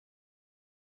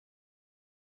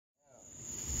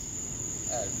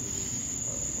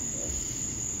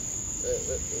Let's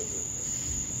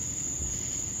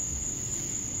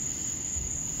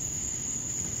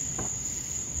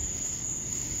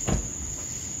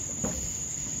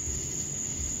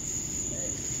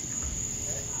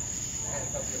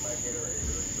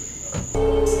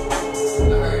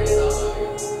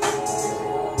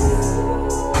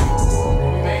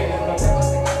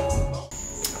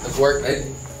work,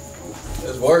 baby.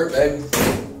 Let's work, baby.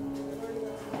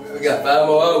 We got 5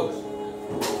 more hours.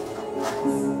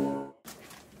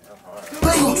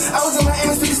 I was in my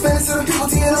aim, speaking Spanish to the people,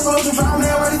 teeing up on the drive,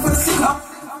 man, ready for the sequel.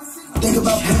 Think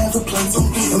about paying for plates. I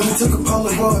mean, took a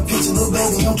Polaroid picture, little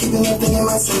baby, I'm keeping that thing in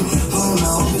my safe.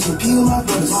 Now I'm just repeating my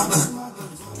brothers. Cool.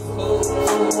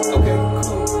 Okay,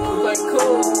 cool. Like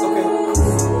cool. Okay.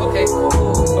 Okay,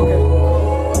 cool. Okay.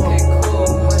 Okay, cool.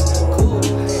 Cool.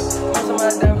 Most of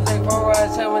my diamonds, they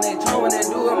polarized, when they told when they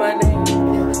do it, my name.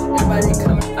 Everybody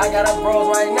coming. I got our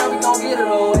bros right now, we gon' get it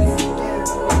away.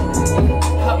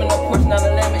 Hop in the Porsche, now the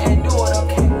lemon ain't do it,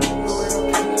 okay.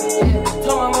 Yeah,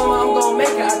 told my mama I'm gon' make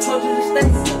it, I told you to stay.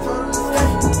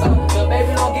 The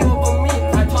baby don't give up on me,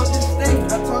 I told you to stay.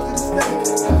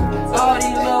 All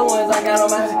these little ones I got on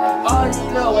my, all these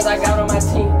little ones I got on my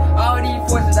team. All these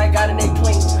forces I got in they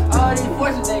clean. All these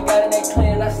forces they got in they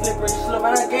clean. I slippery slip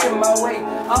and I gave them my way.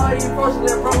 All these forces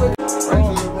that bro with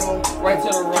right to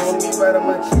the room. See me right on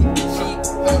my cheek.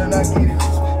 Know that I get it.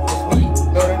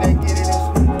 Know that they get it.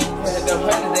 Them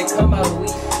hundreds they come out of weed.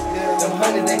 Them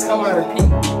hundreds they come out of peak.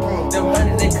 Them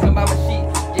hundreds they come out my sheet.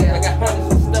 Yeah, I got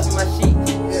hundreds of stuff in my sheet.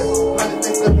 Yeah, hundreds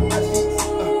they stuff in my sheets.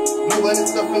 Blue and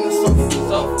stuff in the sofa.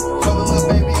 Told a little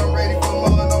baby I'm ready for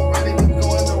more and I'm ready to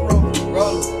go in the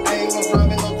roll. I ain't gon' drive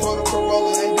in no Toyota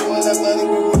Corolla. Ain't doing that money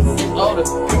with it's older.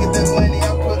 Pick up that money,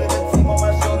 I put it a team on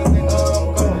my shoulders. They know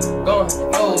I'm going.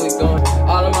 Oh, we going.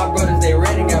 All of my brothers, they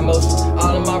ready, got motion.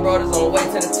 All of my brothers on the way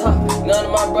to the top. None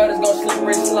of my brothers gon'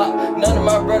 slippery slop. None of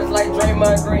my brothers like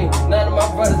Draymond Green. None of my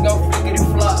brothers gon' flickety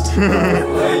flop.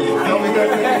 No, we gon'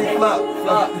 flickety flop.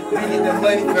 We get that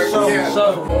money for sure.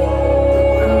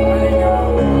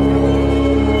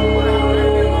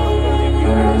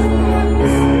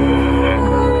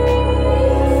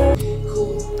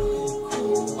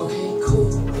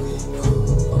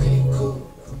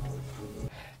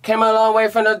 Came a long way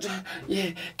from the,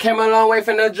 came a long way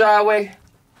from the driveway.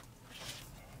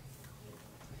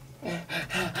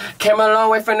 Came a long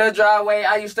way from the driveway.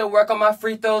 I used to work on my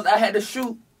free throws. I had to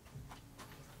shoot.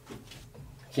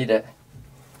 Keep that.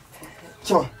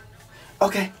 Sure.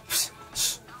 Okay.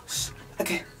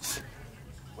 Okay.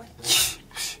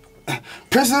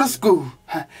 Prince of the school.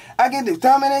 I get the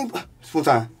diamond thing. Full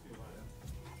time.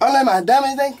 I let my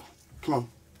diamond thing. Come on.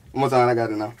 One more time. I got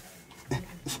it now.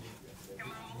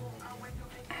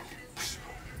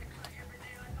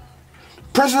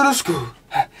 Prince of the school.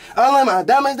 I let my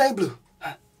diamonds, they blue.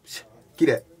 Keep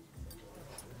that.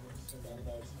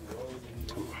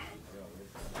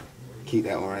 Keep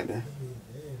that one right there.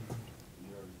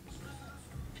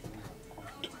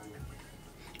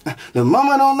 The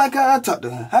mama don't like how I talk to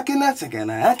her. How can I take her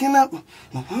now? How can I?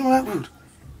 I'm not rude.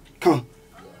 Come on.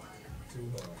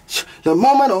 The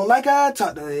mama don't like how I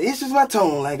talk to her. It's just my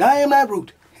tone. Like I am not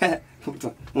rude. One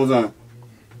more time.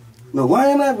 No, why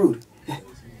am I rude?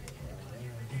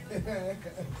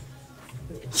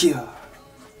 Yeah.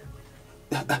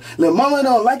 Little mama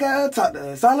don't like how I talk to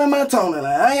her. It's all in my tone. Like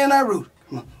I ain't not rude.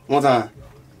 Come on. One time.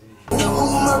 None of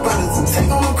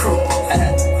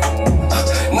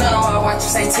my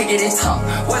watches say ticket and top.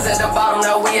 Was at the bottom,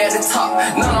 now we at the top.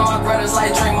 None of my brothers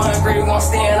like Draymond Green. We gon'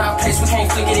 stay in our place, we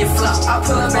can't flick it and flop. I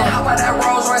pull up and hop out that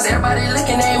Rolls Royce. Everybody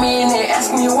looking at me and they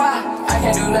asking me why. I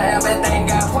can't do nothing but thank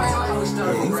God for him. We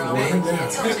started around with it.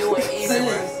 Can't tell you what easy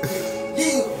was.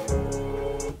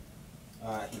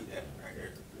 I eat that right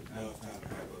here. Now it's not a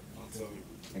pepper. Don't tell me. I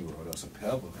think we rolled up some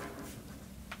pepper.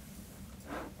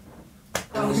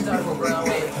 We started around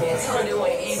with it. Can't tell you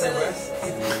what easy was.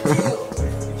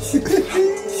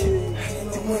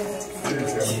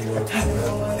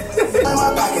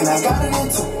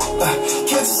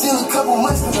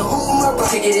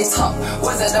 Ticket is top,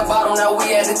 was at the bottom, now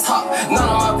we at the top. None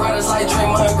of my brothers like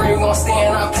Draymond Green. We gon' stay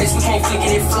in our place, we can't flick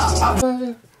it and flop.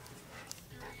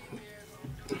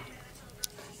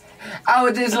 I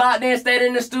was just locked in, stayed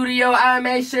in the studio. I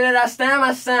made sure that I stand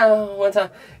my sound one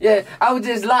time. Yeah, I was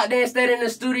just locked in, stayed in the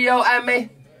studio.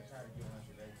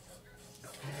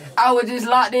 I was just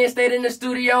locked in, stayed in the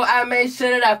studio. I made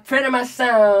sure that I printed my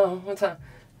sound one time.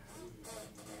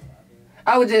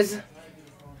 I was just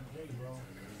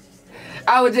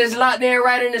locked in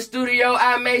right in the studio.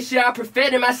 I made sure I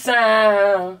perfected my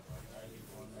sound.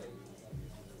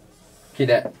 Keep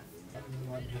that.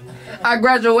 I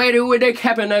graduated with a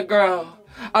cap and a girl.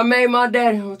 I made my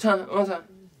daddy one time.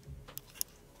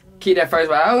 Keep that first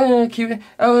part. I was gonna keep it.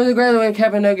 I was a graduate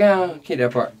cap in the gown. Keep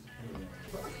that part.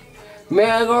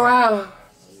 Merry-go-round,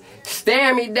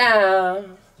 stare me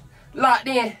down, locked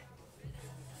in,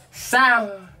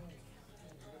 sound,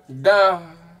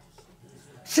 down.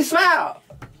 She smiled,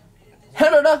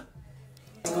 handled up.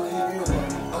 Okay,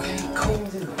 cool.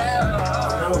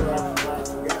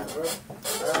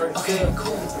 Okay,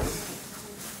 cool.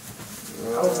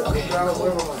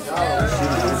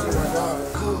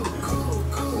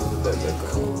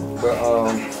 But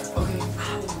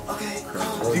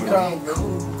You come,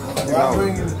 y'all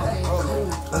bring it.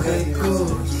 Okay, cool.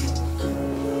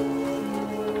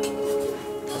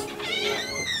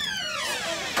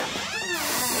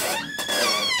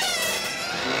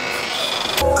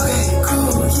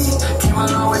 Came a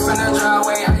long way from the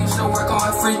driveway. I used to work on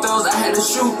my free throws. I had to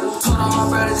shoot. Told all my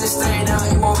brothers just stay down.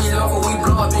 It won't be long when we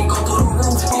blow up and go through the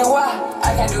roof. Tell me why? I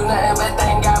can't do nothing but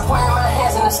thank God. Pointing my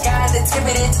hands in the sky at the tip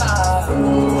of the top.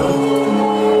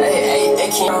 Hey,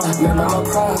 Kim. Remember I'm a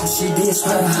pro. She did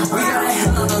swear. We gotta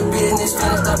handle the business.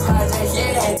 Finish the project.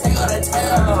 Yeah, take all the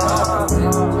town.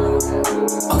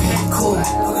 Okay, cool.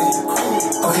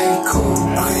 Okay, cool.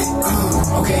 Okay,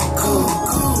 cool. Okay, cool.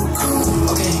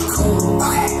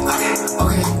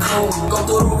 Go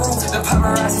through the roof. The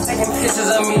paparazzi taking pictures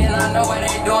of me, and I know what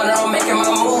they doing. I'm making my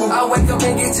move. I wake up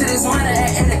and get to this money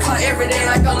at 8 o'clock every day,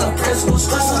 like a little principal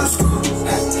school.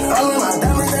 All in my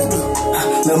diamonds, they blue.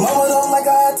 The mama don't like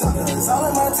I talk. It's all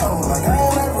in my tone, like I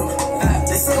am that root.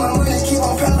 They say my money keep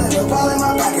on pelling. The ball in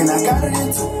my back, and I got it in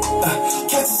two.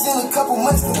 Catch us in a couple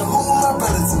months, gonna hold with my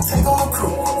brothers and take on the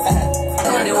crew.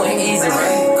 It went easy,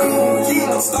 right?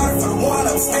 Yeah, I'm starting for the one.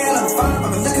 I'm staying on the five.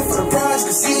 I've been looking for the prize. You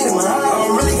can see it in my eye. I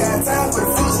don't really got time for the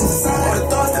fools inside. All the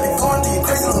thoughts that they going through your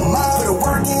crazy little mind. Put the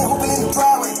work in, hoping in the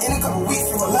driveway. In a couple weeks,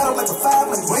 you will light up like a fire.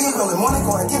 Like, wake up early morning,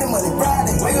 go and get it money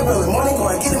Friday. Wake up early morning, go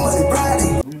and get it money Friday.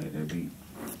 That beat.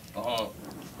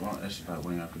 That shit probably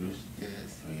went out produced.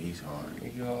 Yes. Yeah, he's hard.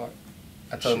 He's hard.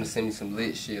 I told him to send me some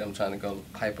lit shit. I'm trying to go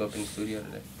pipe up in the studio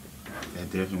today. That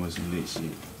definitely was some lit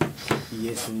shit.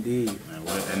 Yes, indeed. Man,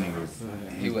 what that nigga was,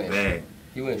 He went bad.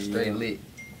 He went straight lit.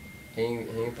 He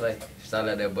ain't play. Sound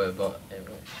like that boy bump.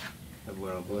 That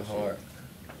boy on Boy hard.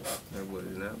 That boy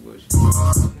is not bullshit.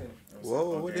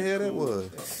 Whoa, what the hell that was?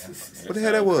 What the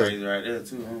hell that was? Crazy right there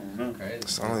too. I don't know. Crazy.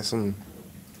 Sound like some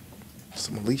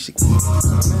Alicia.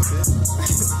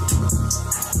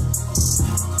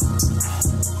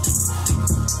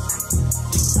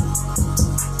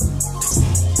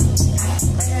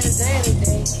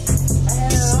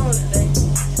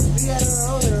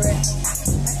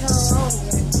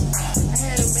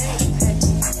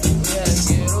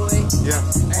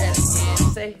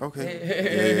 Okay.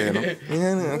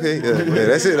 Yeah, okay. Yeah,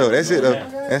 that's it though. That's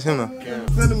him though.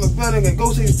 Friend of my brother,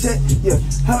 go say the check. Yeah,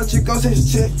 how much you go say the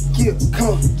check? Yeah,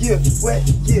 come, yeah, wet,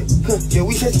 yeah, yeah,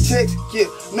 we take the checks. Yeah,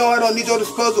 no, I don't need your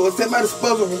disposal. It's at my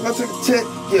disposal. If I take a check,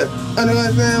 yeah, I know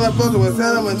I'm saying my disposal. It's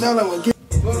out of my now, I'm gonna get.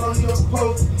 Go on your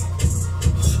post.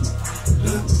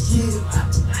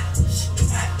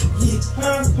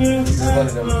 This is one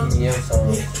of them EDM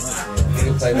songs. You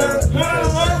can play them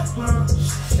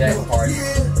Shack Party.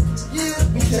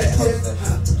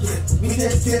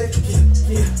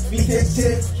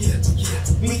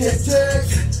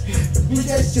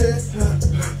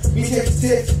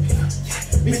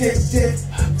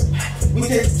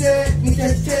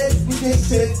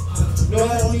 No,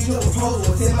 I don't need your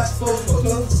proposal. It's in my disposal.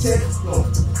 Close the check.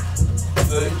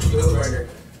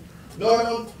 No, I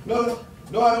don't.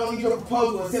 No, I don't need your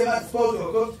proposal. It's in my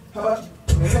disposal. How about you?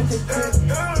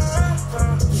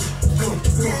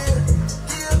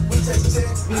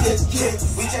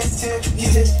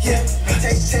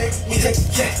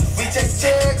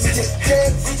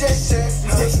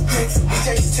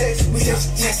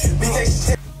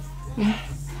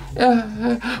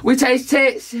 We take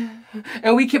checks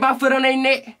and we keep our foot on their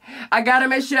neck. I gotta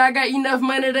make sure I got enough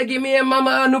money to get me and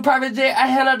mama a new private jet. I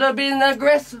handle the business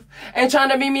aggressive. Ain't trying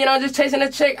to be me and I'm just chasing a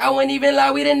check. I wouldn't even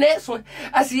lie, we the next one.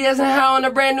 I see us and how on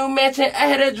a brand new mansion. I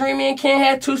had a dream and Ken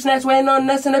had 2 snacks waiting on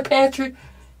nuts in the pantry.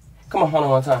 Come on, hold on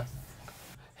one time.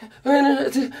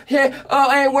 Yeah, oh,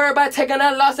 I ain't worried about taking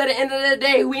a loss at the end of the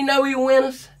day. We know we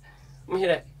winners. Let me hear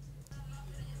that.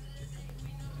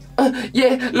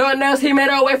 Yeah, Lord knows he made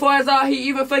a way for us all. He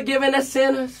even forgiven the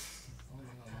sinners.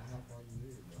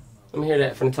 Let me hear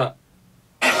that from the top.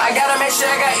 I gotta make sure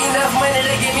I got enough money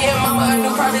to give me and mama a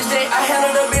new private jet. I handle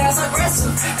the business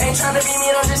aggressive. Ain't trying to be me,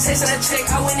 I'm just chasing a check.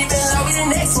 I wouldn't even lie with the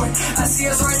next one. I see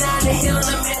us right down the hill in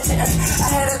the mansion. I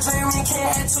had a dream we can't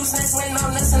have 2 snacks when no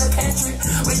nuts in the pantry.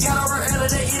 We got over early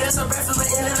to eat us a breakfast, but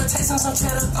ended up chasing some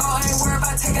cheddar. Oh, I ain't worried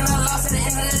about taking a loss at the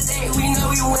end of the day. We know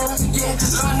we win. Yeah,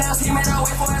 Lord knows he made our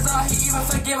way for us all. He even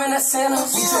forgiving us sinners.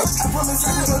 I promise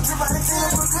I can go trip out the team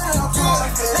and put good on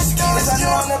good. Let's go. I know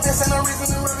I'm the best and no reason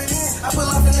to rub it in. I pull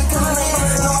up in the color.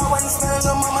 No, I wasn't smelling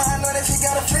no mama. I know that she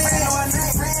got a friend. I know I need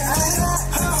a friend. I ain't lie.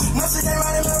 No, she can't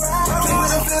ride in my ride. Came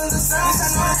with them feelings aside. I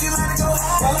know that you like to go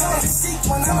high. All I want to see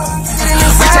when I'm on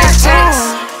we take checks,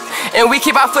 and we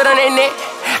keep our foot on their neck.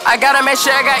 I gotta make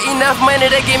sure I got enough money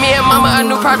to give me and mama a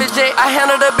new private jet. I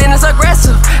handle the business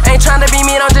aggressive. Ain't trying to be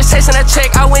me, I'm just chasing a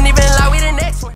check. I wouldn't even lie with the next one.